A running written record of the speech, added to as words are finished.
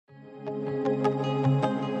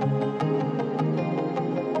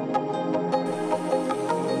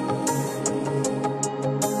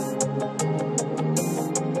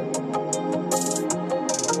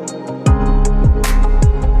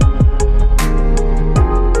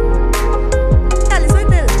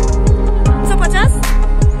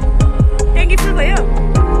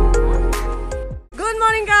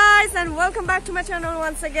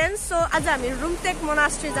once again. So आज हामी Rumtek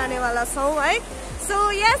Monastery जाने वाला छौं है. So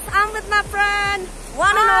yes, I'm with my friend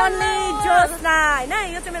one and only Josna हैन.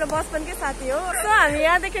 यो चाहिँ मेरो बचपनकै साथी हो. So हामी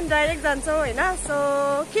यहाँदेखि direct जान्छौं Hahn. So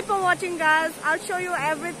keep on watching guys. I'll show you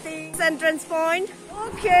everything. Entrance point.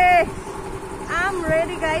 Okay. I'm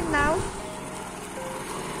ready guys now.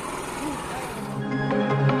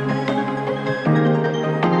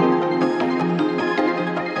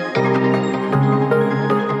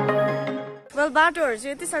 Well, बाटोहरु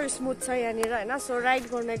चाहिँ यति साह्रो स्मुथ छ यहाँनिर हैन. सो राइड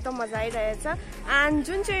गर्न एकदम मजा आइरहेछ. एन्ड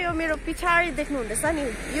जुन चाहिँ यो मेरो पछाडी देख्नु हुँदैछ नि,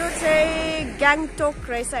 यो चाहिँ गangtok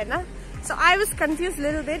रहेछ हैन. सो I was confuse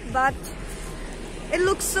little bit but it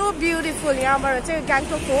looks so beautiful. यहाँबाट चाहिँ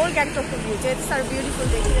गangtok को भ्यू चाहिँ यति साह्रो beautiful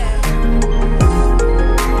देखिरहेछ.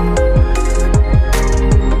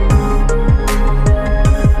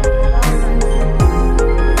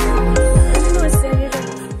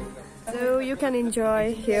 You can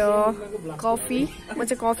enjoy here coffee. म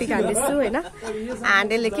चाहिँ कफी खाँदैछु हैन.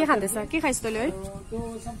 एन्ड यसले के खाँदैछ? के खाइस् तैले है?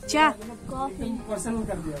 चिया?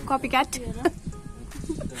 Coffee CAT.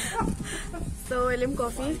 So यसले पनि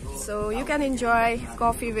coffee. So you can enjoy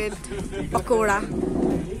coffee with pakoda.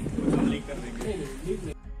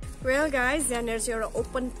 Well guys, यहाँनिर चाहिँ एउटा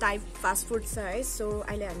open type fast food छ है. So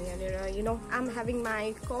अहिले हामी यहाँनिर I'm having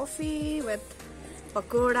my coffee with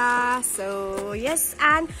pakoda. So yes,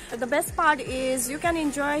 and the best part is you can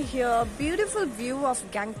enjoy here beautiful view of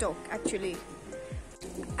Gangtok actually.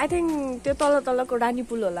 I think त्यो तलको रानी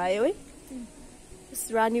पुल होला है.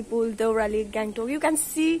 रानी पुल, Deurali, Gangtok. You can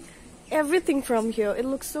see everything from here. It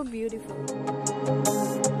looks so beautiful.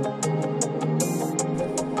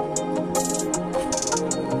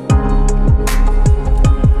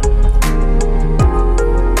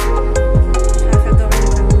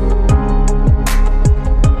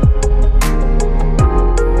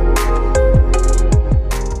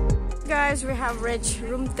 We have reached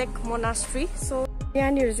Rumtek Monastery. So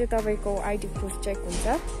यहाँनिर चाहिँ तपाईको ID proof check हुन्छ.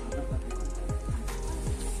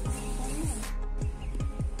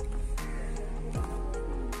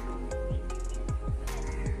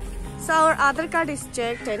 So our Aadhaar card is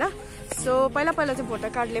checked Hahn. So पहिला चाहिँ भोटर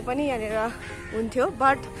कार्डले पनि यहाँनिर हुन्थ्यो,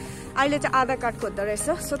 बट अहिले चाहिँ आधार कार्ड खोज्दो रहेछ.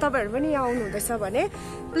 सो तपाईहरु पनि यहाँ आउनु हुँदैछ भने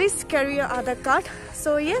प्लिज क्यारी your Aadhaar card.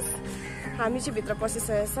 So yes, हामी चाहिँ भित्र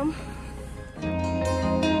पसिसकेका छौं.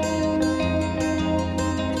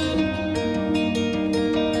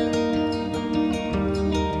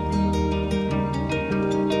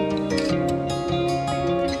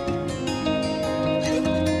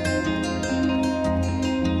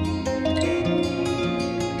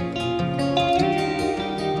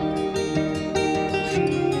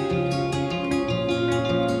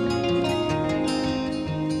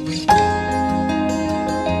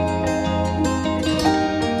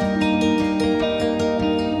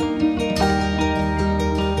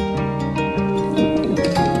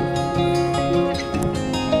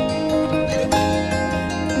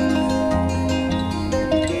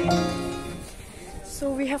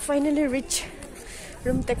 Finally reached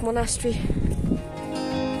Rumtek Monastery.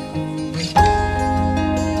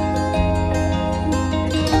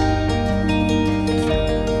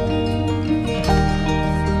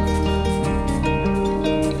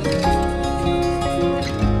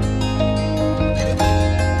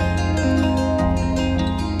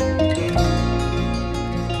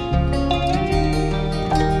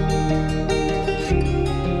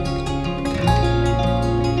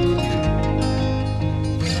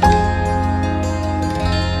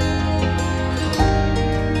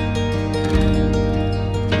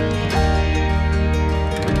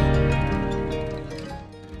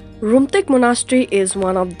 Rumtek Monastery is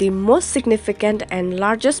one of the most significant and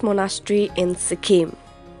largest monastery in Sikkim,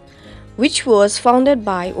 which was founded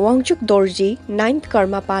by Wangchuk Dorji, 9th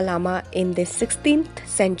Karmapa Lama in the 16th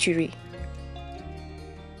century.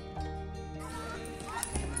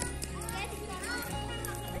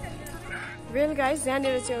 Well guys,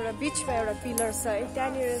 यहाँनिर चाहिँ एउटा बीचमा एउटा pillar छ है.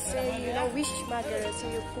 त्यहाँनिर चाहिँ wish मागेर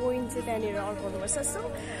चाहिँ यो कोइन चाहिँ त्यहाँनिर अड्काउनुपर्छ. सो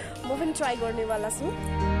म पनि ट्राई गर्नेवाला छु.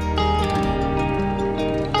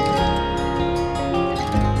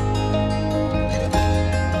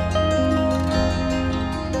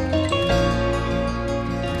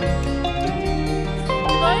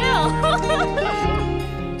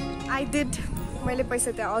 I did. मैले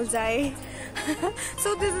पैसा त्यहाँ अल्झाएँ.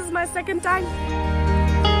 So this is my second time.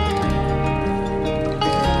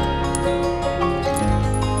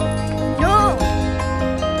 No.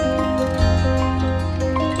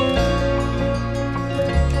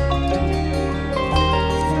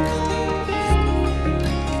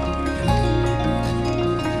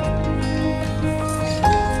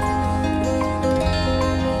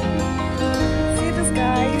 See this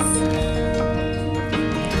guy.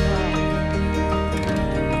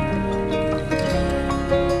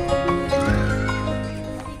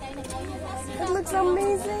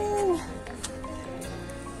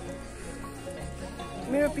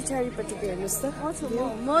 भन्नुस् त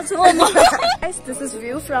Guys, this is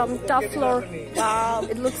view from top floor. Wow,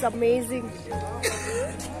 it looks amazing.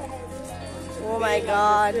 Oh my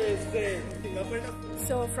god.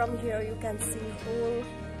 So from here you can see whole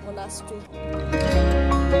monastery.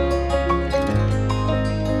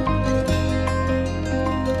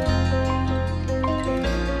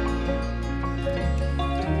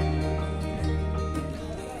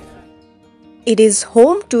 It is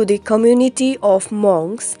home to the community of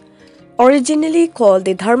monks, originally called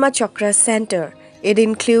the Dharma Chakra Center. It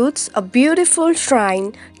includes a beautiful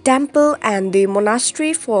shrine, temple and the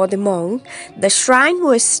monastery for the monk. The shrine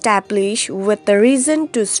was established with the reason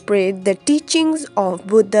to spread the teachings of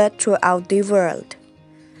Buddha throughout the world.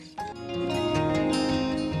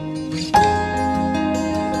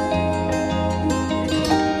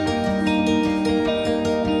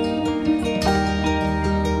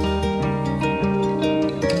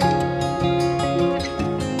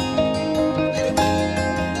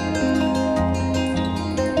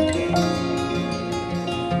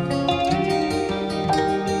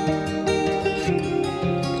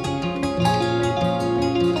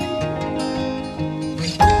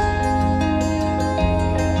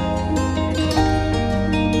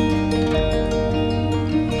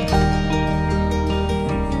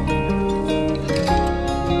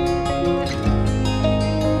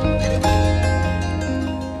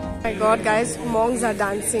 God, guys, monks are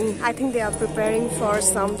dancing. I think they are preparing for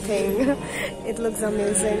something. It looks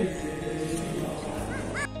amazing.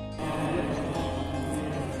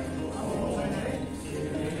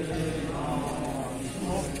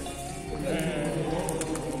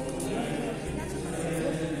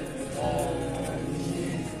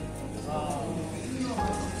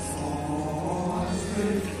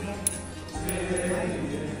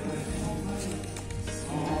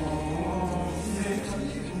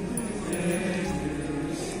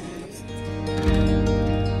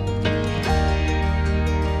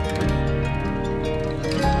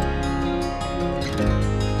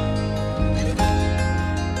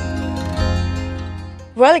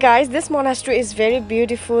 Well guys, this monastery is very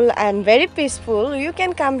beautiful and very peaceful. You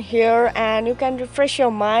can come here and you can refresh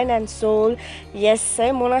your mind and soul. Yes,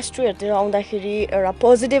 monastery around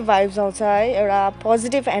positive vibes outside,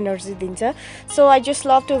 positive energy dincha. So I just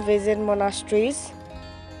love to visit monasteries.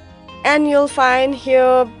 And you'll find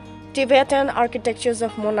here Tibetan architectures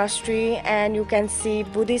of monastery, and you can see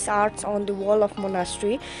Buddhist arts on the wall of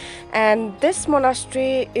monastery. And this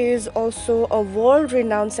monastery is also a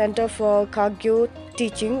world-renowned center for kagyu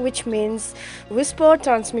teaching, which means whisper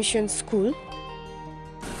transmission school.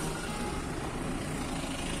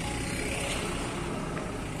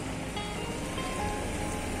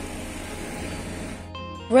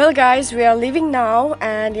 Well guys, we are leaving now,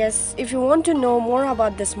 and yes, if you want to know more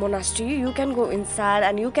about this monastery, you can go inside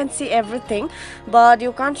and you can see everything, but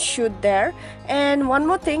you can't shoot there. And one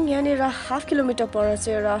more thing, here half kilometer per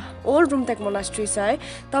old Rumtek Monastery sai.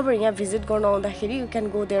 Tabar visit you can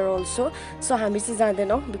go there also. So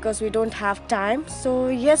because we don't have time. So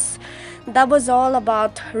yes, that was all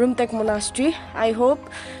about Rumtek Monastery. I hope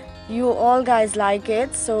you all guys like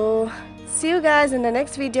it. So see you guys in the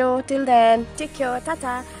next video. Till then, take care,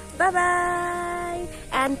 tata, bye bye,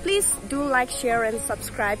 and please do like, share and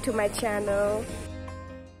subscribe to my channel.